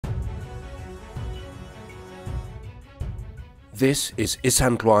This is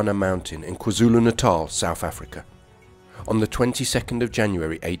Isandlwana Mountain in KwaZulu-Natal, South Africa. On the 22nd of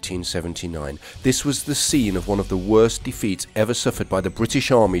January 1879, this was the scene of one of the worst defeats ever suffered by the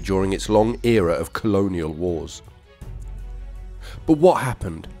British Army during its long era of colonial wars. But what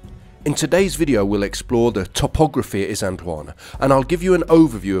happened? In today's video we'll explore the topography at Isandlwana, and I'll give you an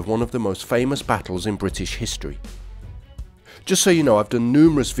overview of one of the most famous battles in British history. Just so you know, I've done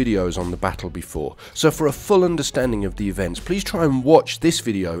numerous videos on the battle before, so for a full understanding of the events, please try and watch this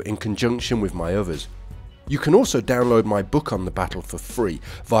video in conjunction with my others. You can also download my book on the battle for free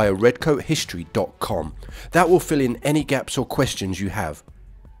via redcoathistory.com. That will fill in any gaps or questions you have.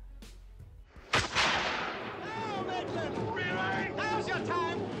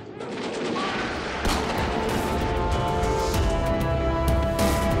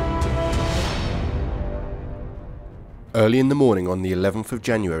 Early in the morning on the 11th of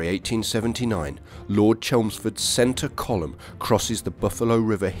January 1879, Lord Chelmsford's centre column crosses the Buffalo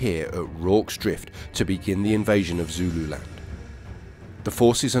River here at Rorke's Drift to begin the invasion of Zululand. The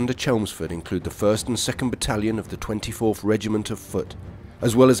forces under Chelmsford include the 1st and 2nd Battalion of the 24th Regiment of Foot,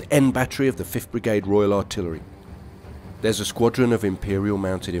 as well as N Battery of the 5th Brigade Royal Artillery. There's a squadron of Imperial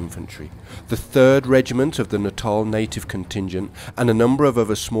Mounted Infantry, the 3rd Regiment of the Natal Native Contingent, and a number of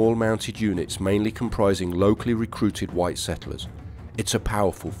other small mounted units mainly comprising locally recruited white settlers. It's a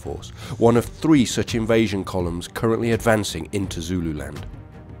powerful force, one of 3 such invasion columns currently advancing into Zululand.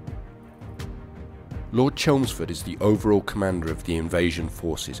 Lord Chelmsford is the overall commander of the invasion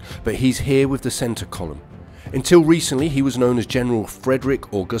forces, but he's here with the centre column. Until recently he was known as General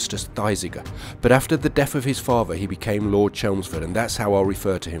Frederick Augustus Thesiger, but after the death of his father he became Lord Chelmsford, and that's how I'll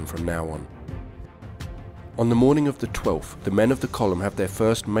refer to him from now on. On the morning of the 12th, the men of the column have their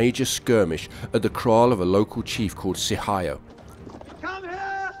first major skirmish at the kraal of a local chief called Sihayo. Come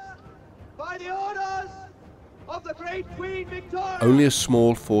here by the orders of the great Queen Victoria! Only a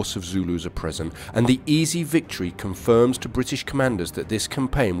small force of Zulus are present, and the easy victory confirms to British commanders that this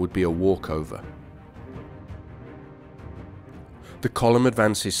campaign would be a walkover. The column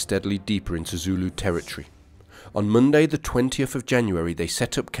advances steadily deeper into Zulu territory. On Monday the 20th of January they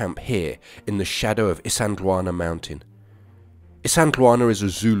set up camp here in the shadow of Isandlwana Mountain. Isandlwana is a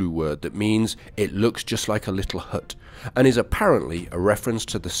Zulu word that means it looks just like a little hut, and is apparently a reference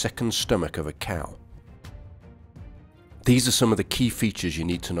to the second stomach of a cow. These are some of the key features you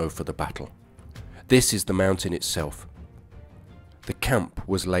need to know for the battle. This is the mountain itself. The camp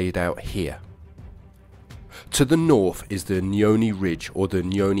was laid out here. To the north is the Nyoni Ridge or the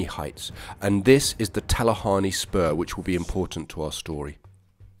Nyoni Heights, and this is the Talahani Spur, which will be important to our story.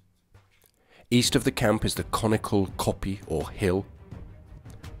 East of the camp is the conical Kopi or hill.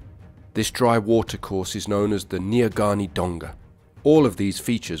 This dry watercourse is known as the Nyagani Donga. All of these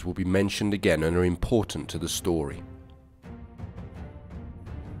features will be mentioned again and are important to the story.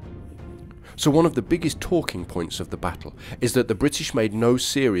 So one of the biggest talking points of the battle is that the British made no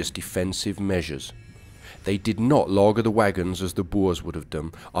serious defensive measures. They did not laager the wagons as the Boers would have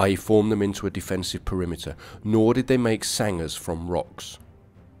done, i.e. form them into a defensive perimeter, nor did they make sangers from rocks.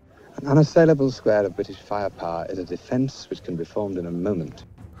 An unassailable square of British firepower is a defence which can be formed in a moment.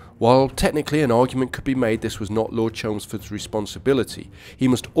 While technically an argument could be made this was not Lord Chelmsford's responsibility, he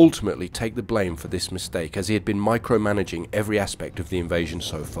must ultimately take the blame for this mistake, as he had been micromanaging every aspect of the invasion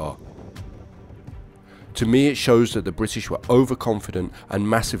so far. To me it shows that the British were overconfident and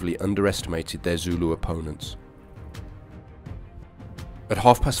massively underestimated their Zulu opponents. At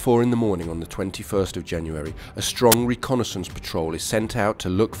 4:30 in the morning on the 21st of January, a strong reconnaissance patrol is sent out to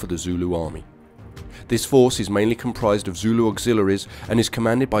look for the Zulu army. This force is mainly comprised of Zulu auxiliaries and is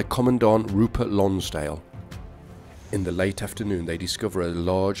commanded by Commandant Rupert Lonsdale. In the late afternoon they discover a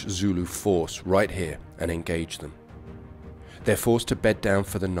large Zulu force right here and engage them. They're forced to bed down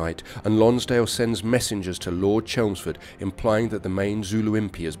for the night, and Lonsdale sends messengers to Lord Chelmsford implying that the main Zulu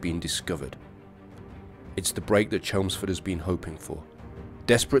impi has been discovered. It's the break that Chelmsford has been hoping for.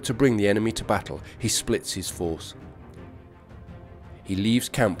 Desperate to bring the enemy to battle, he splits his force. He leaves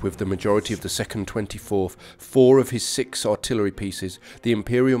camp with the majority of the 2nd 24th, 4 of his 6 artillery pieces, the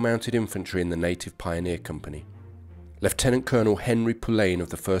Imperial Mounted Infantry and the Native Pioneer Company. Lieutenant Colonel Henry Pullane of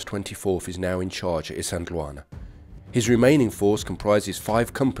the 1st 24th is now in charge at Isandlwana. His remaining force comprises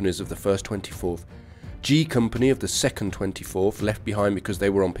 5 companies of the 1st 24th, G Company of the 2nd 24th left behind because they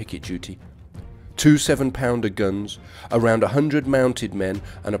were on picket duty, 2 7-pounder guns, around 100 mounted men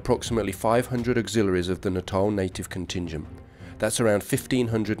and approximately 500 auxiliaries of the Natal Native Contingent. That's around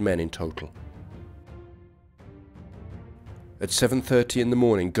 1,500 men in total. At 7:30 in the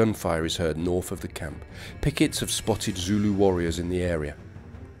morning gunfire is heard north of the camp. Pickets have spotted Zulu warriors in the area.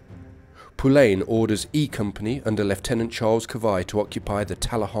 Pulain orders E Company under Lieutenant Charles Kavai to occupy the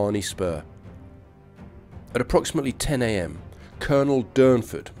Talahani Spur. At approximately 10 AM, Colonel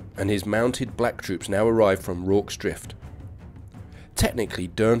Durnford and his mounted black troops now arrive from Rorke's Drift. Technically,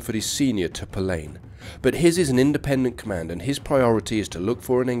 Durnford is senior to Pulain, but his is an independent command and his priority is to look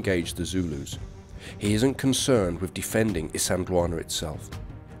for and engage the Zulus. He isn't concerned with defending Isandlwana itself.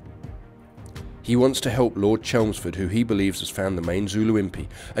 He wants to help Lord Chelmsford, who he believes has found the main Zulu impi,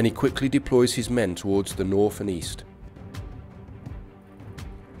 and he quickly deploys his men towards the north and east.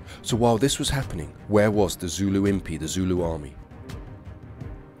 So while this was happening, where was the Zulu impi, the Zulu army?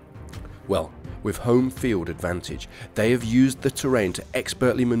 Well, with home field advantage, they have used the terrain to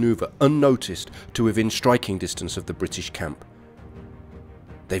expertly manoeuvre unnoticed to within striking distance of the British camp.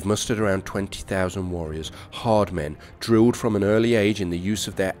 They've mustered around 20,000 warriors, hard men, drilled from an early age in the use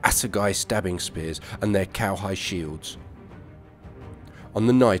of their assegai stabbing spears and their cowhide shields. On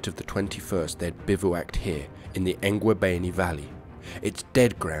the night of the 21st, they'd bivouacked here in the Engwebeni Valley. It's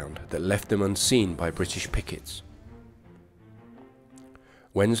dead ground that left them unseen by British pickets.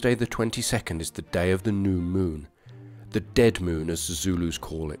 Wednesday the 22nd is the day of the new moon, the dead moon as the Zulus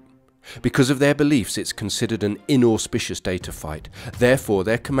call it. Because of their beliefs, it's considered an inauspicious day to fight. Therefore,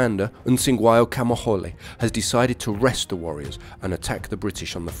 their commander, Unsingwayo Kamahole, has decided to rest the warriors and attack the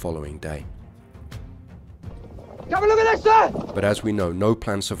British on the following day. Come and look at this, sir! But as we know, no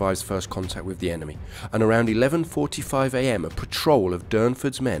plan survives first contact with the enemy, and around 11:45 AM, a patrol of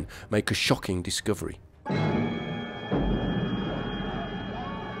Durnford's men make a shocking discovery.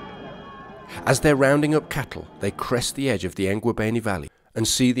 As they're rounding up cattle, they crest the edge of the Engwebeni Valley and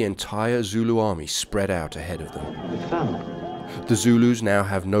see the entire Zulu army spread out ahead of them. The Zulus now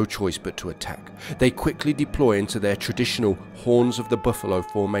have no choice but to attack. They quickly deploy into their traditional Horns of the Buffalo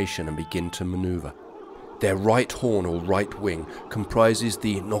formation and begin to maneuver. Their right horn or right wing comprises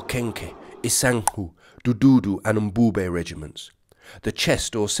the Nokenke, Isangu, Dududu and Mbube regiments. The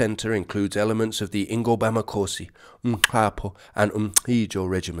chest or centre includes elements of the Ingobamakosi, Mhapo and Mhijo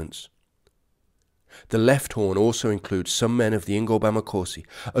regiments. The left horn also includes some men of the Ingobamakosi,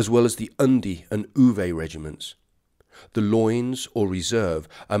 as well as the Undi and Uve regiments. The loins, or reserve,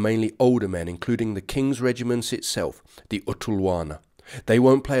 are mainly older men, including the King's regiments itself, the Utulwana. They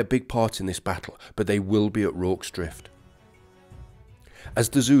won't play a big part in this battle, but they will be at Rorke's Drift. As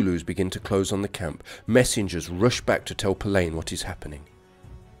the Zulus begin to close on the camp, messengers rush back to tell Pulain what is happening.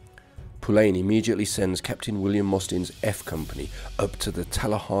 Pulain immediately sends Captain William Mostyn's F Company up to the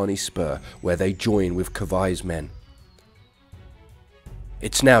Talahani Spur, where they join with Kavai's men.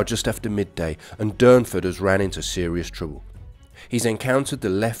 It's now just after midday, and Durnford has ran into serious trouble. He's encountered the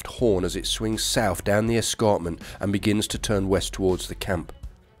left horn as it swings south down the escarpment and begins to turn west towards the camp.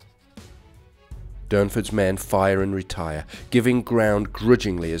 Durnford's men fire and retire, giving ground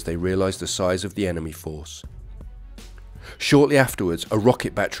grudgingly as they realise the size of the enemy force. Shortly afterwards, a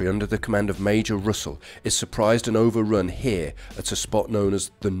rocket battery under the command of Major Russell is surprised and overrun here at a spot known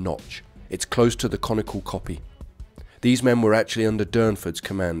as the Notch. It's close to the conical kopje. These men were actually under Durnford's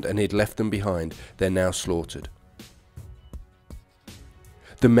command and he'd left them behind. They're now slaughtered.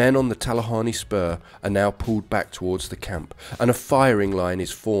 The men on the Talahani Spur are now pulled back towards the camp, and a firing line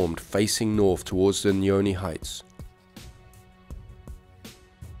is formed facing north towards the Nyoni Heights.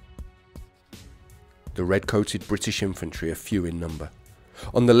 The red-coated British infantry are few in number.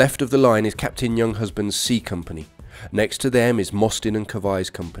 On the left of the line is Captain Younghusband's C Company. Next to them is Mostyn and Kavai's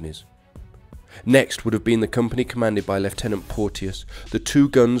companies. Next would have been the company commanded by Lieutenant Porteous, the 2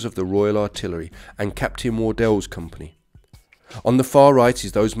 guns of the Royal Artillery, and Captain Wardell's company. On the far right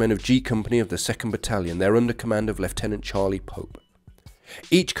is those men of G Company of the 2nd Battalion. They're under command of Lieutenant Charlie Pope.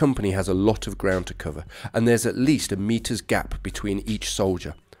 Each company has a lot of ground to cover, and there's at least a meter's gap between each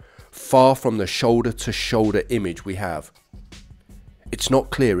soldier. Far from the shoulder-to-shoulder image we have. It's not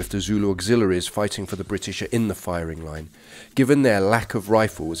clear if the Zulu auxiliaries fighting for the British are in the firing line. Given their lack of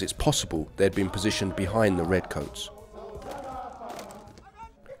rifles, it's possible they'd been positioned behind the redcoats.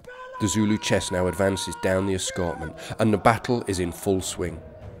 The Zulu chest now advances down the escarpment, and the battle is in full swing.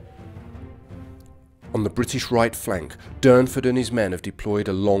 On the British right flank, Durnford and his men have deployed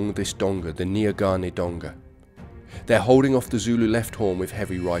along this donga, the Niagani Donga. They're holding off the Zulu left horn with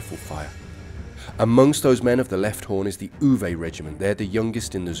heavy rifle fire. Amongst those men of the left horn is the Uve regiment. They're the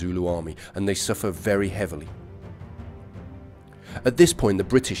youngest in the Zulu army, and they suffer very heavily. At this point, the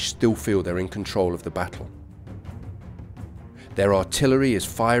British still feel they're in control of the battle. Their artillery is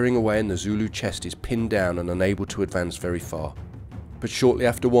firing away and the Zulu chest is pinned down and unable to advance very far. But shortly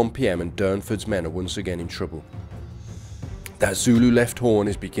after 1 PM and Durnford's men are once again in trouble. That Zulu left horn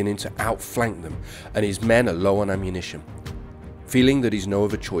is beginning to outflank them and his men are low on ammunition. Feeling that he's no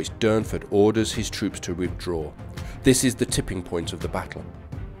other choice, Durnford orders his troops to withdraw. This is the tipping point of the battle.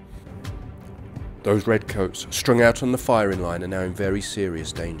 Those redcoats, strung out on the firing line, are now in very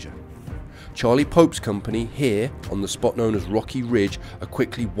serious danger. Charlie Pope's company, here on the spot known as Rocky Ridge, are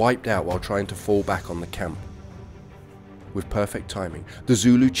quickly wiped out while trying to fall back on the camp. With perfect timing, the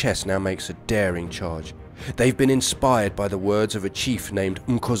Zulu chess now makes a daring charge. They've been inspired by the words of a chief named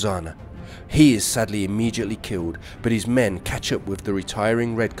Mkhosana. He is sadly immediately killed, but his men catch up with the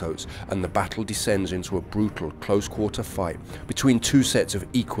retiring redcoats and the battle descends into a brutal close-quarter fight between two sets of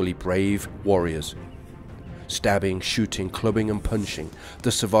equally brave warriors. Stabbing, shooting, clubbing and punching,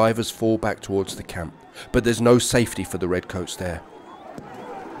 the survivors fall back towards the camp, but there's no safety for the redcoats there.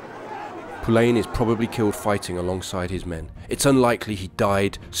 Pulaine is probably killed fighting alongside his men. It's unlikely he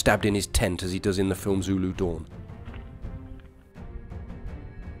died stabbed in his tent as he does in the film Zulu Dawn.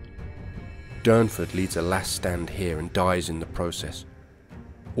 Durnford leads a last stand here and dies in the process.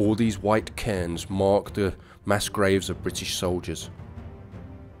 All these white cairns mark the mass graves of British soldiers.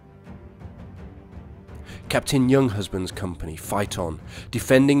 Captain Younghusband's company fight on,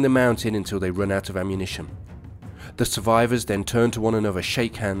 defending the mountain until they run out of ammunition. The survivors then turn to one another,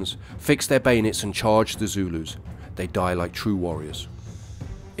 shake hands, fix their bayonets and charge the Zulus. They die like true warriors.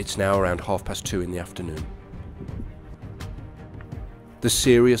 It's now around 2:30 in the afternoon. The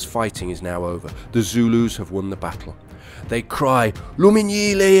serious fighting is now over. The Zulus have won the battle. They cry,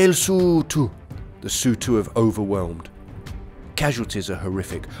 "Luminyile el Sutu!" The Sutu have overwhelmed. Casualties are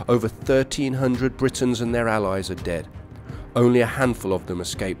horrific. Over 1,300 Britons and their allies are dead. Only a handful of them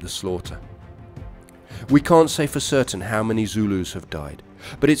escape the slaughter. We can't say for certain how many Zulus have died,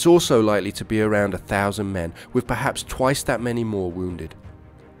 but it's also likely to be around 1,000 men, with perhaps twice that many more wounded.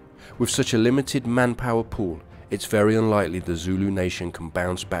 With such a limited manpower pool, it's very unlikely the Zulu nation can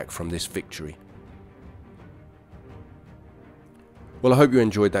bounce back from this victory. Well, I hope you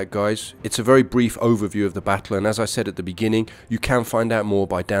enjoyed that, guys. It's a very brief overview of the battle, and as I said at the beginning, you can find out more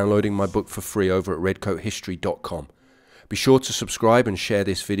by downloading my book for free over at redcoathistory.com. Be sure to subscribe and share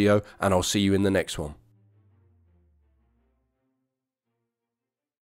this video, and I'll see you in the next one.